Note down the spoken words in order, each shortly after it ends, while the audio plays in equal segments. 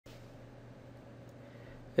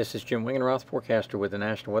This is Jim Wingenroth, forecaster with the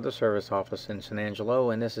National Weather Service office in San Angelo,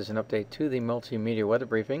 and this is an update to the multimedia weather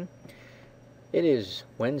briefing. It is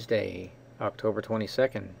Wednesday, October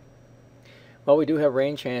 22nd. Well, we do have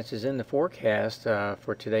rain chances in the forecast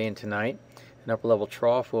for today and tonight. An upper level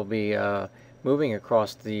trough will be moving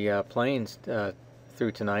across the plains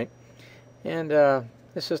through tonight, and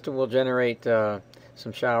this system will generate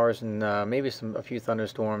some showers and maybe a few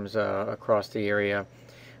thunderstorms across the area.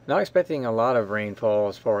 Not expecting a lot of rainfall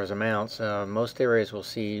as far as amounts. Most areas will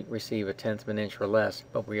receive a tenth of an inch or less,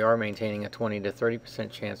 but we are maintaining a 20 to 30%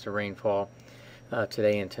 chance of rainfall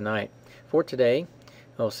today and tonight. For today,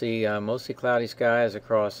 we'll see mostly cloudy skies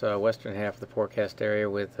across western half of the forecast area,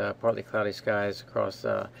 with partly cloudy skies across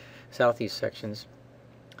southeast sections.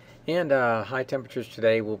 And high temperatures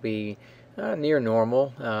today will be near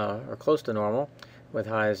normal or close to normal, with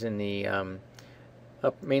highs in the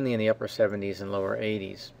mainly in the upper 70s and lower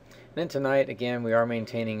 80s. And then tonight, again, we are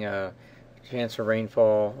maintaining a chance of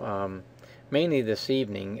rainfall mainly this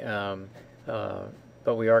evening,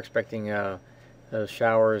 but we are expecting those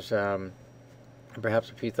showers, perhaps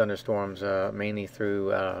a few thunderstorms, mainly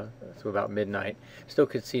through about midnight. Still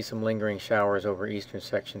could see some lingering showers over eastern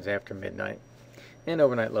sections after midnight. And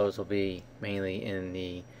overnight lows will be mainly in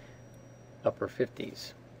the upper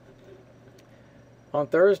 50s. On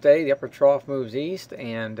Thursday, the upper trough moves east,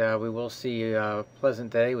 and we will see a pleasant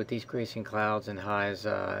day with decreasing clouds and highs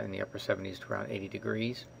in the upper 70s to around 80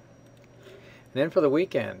 degrees. And then for the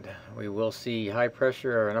weekend, we will see high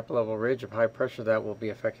pressure, or an upper level ridge of high pressure that will be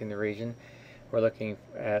affecting the region. We're looking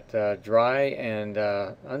at dry and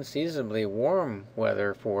unseasonably warm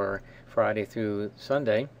weather for Friday through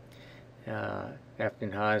Sunday.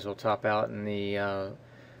 Afternoon highs will top out in the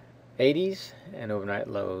 80s, and overnight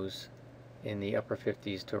lows in the upper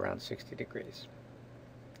 50s to around 60 degrees.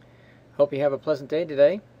 Hope you have a pleasant day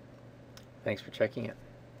today. Thanks for checking in.